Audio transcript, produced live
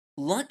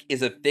Luck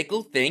is a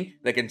fickle thing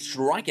that can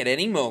strike at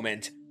any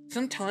moment.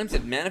 Sometimes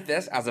it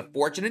manifests as a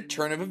fortunate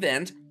turn of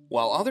events,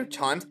 while other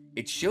times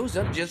it shows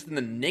up just in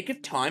the nick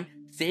of time,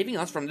 saving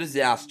us from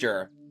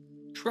disaster.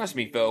 Trust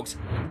me, folks,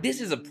 this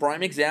is a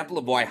prime example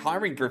of why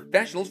hiring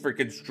professionals for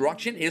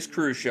construction is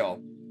crucial.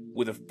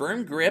 With a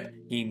firm grip,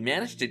 he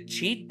managed to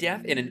cheat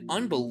death in an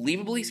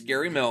unbelievably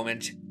scary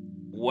moment.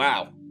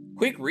 Wow,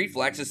 quick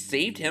reflexes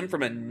saved him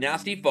from a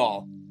nasty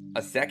fall.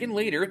 A second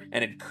later,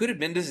 and it could have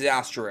been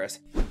disastrous.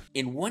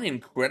 In one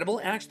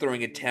incredible axe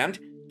throwing attempt,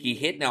 he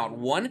hit not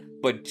one,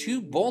 but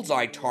two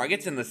bullseye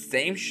targets in the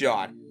same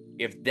shot.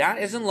 If that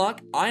isn't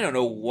luck, I don't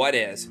know what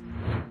is.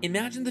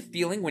 Imagine the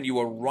feeling when you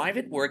arrive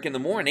at work in the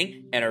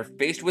morning and are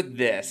faced with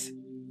this.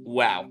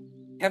 Wow.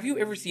 Have you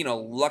ever seen a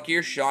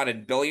luckier shot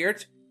at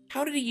billiards?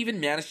 How did he even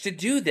manage to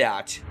do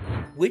that?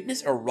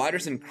 Witness a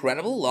rider's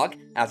incredible luck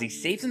as he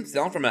saves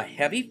himself from a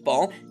heavy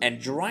fall and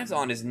drives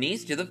on his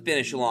knees to the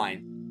finish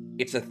line.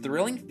 It's a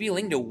thrilling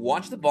feeling to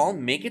watch the ball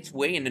make its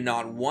way into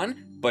not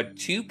one, but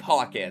two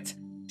pockets.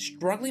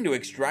 Struggling to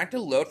extract a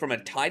load from a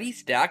tidy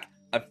stack,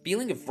 a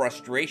feeling of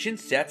frustration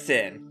sets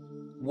in.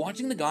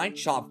 Watching the guy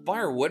chop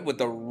firewood with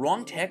the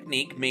wrong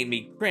technique made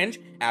me cringe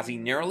as he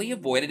narrowly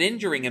avoided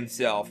injuring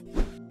himself.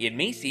 It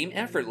may seem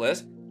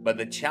effortless, but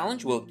the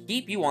challenge will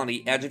keep you on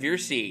the edge of your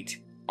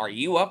seat. Are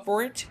you up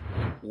for it?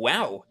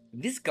 Wow,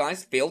 this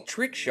guy's failed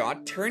trick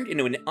shot turned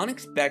into an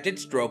unexpected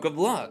stroke of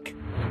luck.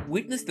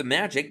 Witness the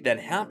magic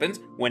that happens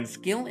when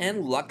skill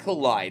and luck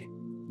collide.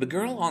 The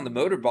girl on the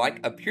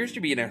motorbike appears to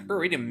be in a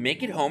hurry to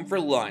make it home for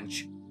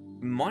lunch.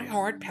 My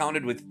heart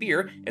pounded with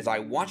fear as I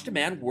watched a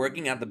man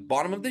working at the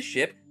bottom of the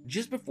ship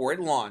just before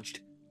it launched.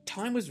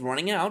 Time was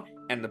running out,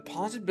 and the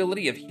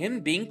possibility of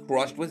him being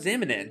crushed was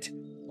imminent.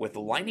 With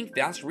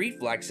lightning-fast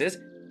reflexes,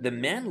 the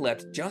man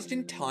leapt just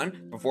in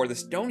time before the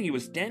stone he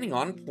was standing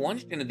on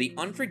plunged into the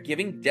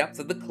unforgiving depths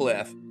of the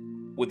cliff.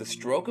 With a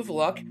stroke of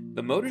luck,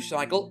 the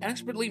motorcycle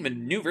expertly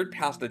maneuvered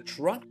past the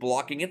truck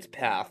blocking its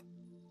path.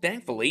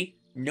 Thankfully,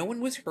 no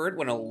one was hurt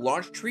when a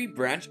large tree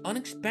branch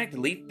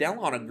unexpectedly fell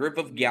on a group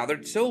of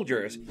gathered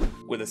soldiers.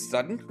 With a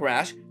sudden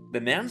crash, the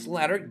man's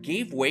ladder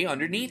gave way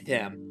underneath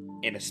him.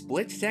 In a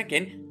split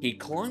second, he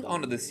clung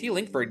onto the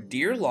ceiling for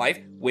dear life,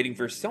 waiting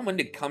for someone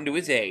to come to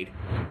his aid.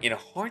 In a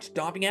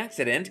heart-stopping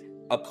accident,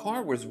 a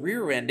car was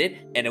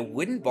rear-ended and a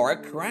wooden bar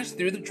crashed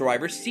through the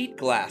driver's seat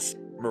glass.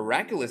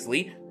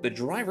 Miraculously, the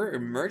driver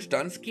emerged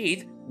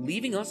unscathed,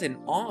 leaving us in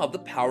awe of the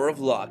power of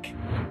luck.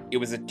 It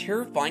was a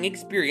terrifying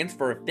experience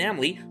for a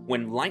family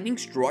when lightning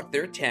struck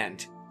their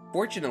tent.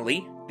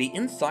 Fortunately, the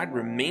inside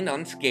remained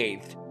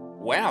unscathed.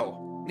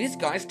 Wow, this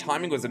guy's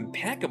timing was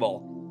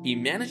impeccable. He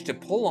managed to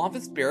pull off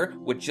a spare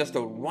with just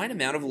the right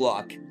amount of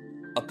luck.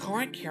 A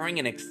car carrying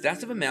an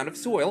excessive amount of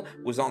soil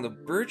was on the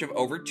verge of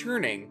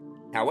overturning.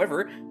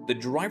 However, the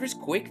driver's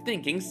quick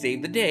thinking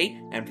saved the day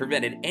and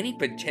prevented any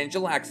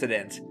potential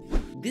accidents.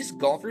 This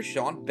golfer's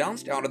shot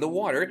bounced out of the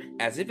water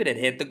as if it had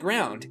hit the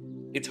ground.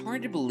 It's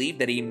hard to believe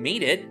that he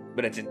made it,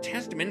 but it's a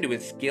testament to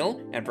his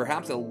skill and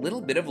perhaps a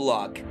little bit of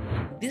luck.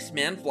 This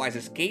man flies a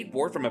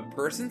skateboard from a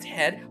person's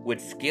head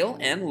with skill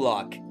and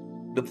luck.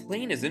 The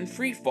plane is in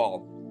free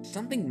fall.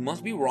 Something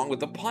must be wrong with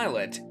the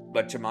pilot,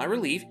 but to my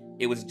relief,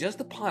 it was just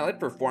the pilot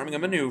performing a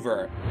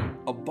maneuver.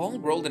 A ball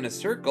rolled in a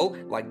circle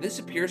like this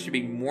appears to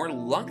be more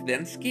luck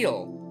than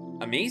skill.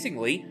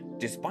 Amazingly,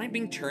 despite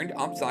being turned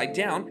upside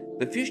down,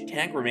 the fish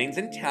tank remains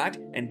intact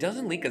and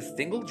doesn't leak a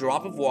single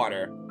drop of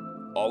water.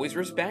 Always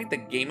respect the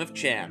game of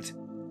chance,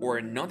 or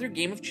another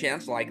game of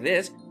chance like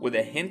this with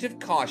a hint of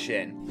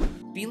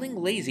caution.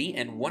 Feeling lazy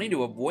and wanting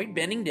to avoid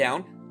bending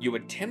down, you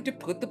attempt to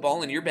put the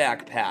ball in your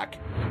backpack.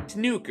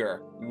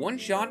 Snooker, one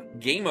shot,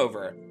 game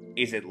over.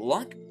 Is it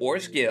luck or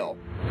skill?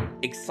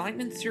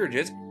 Excitement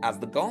surges as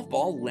the golf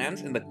ball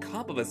lands in the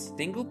cup of a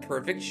single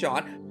perfect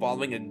shot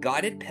following a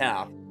guided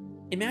path.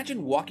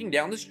 Imagine walking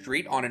down the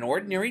street on an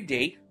ordinary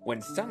day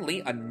when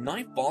suddenly a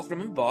knife falls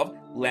from above,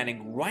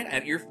 landing right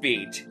at your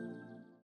feet.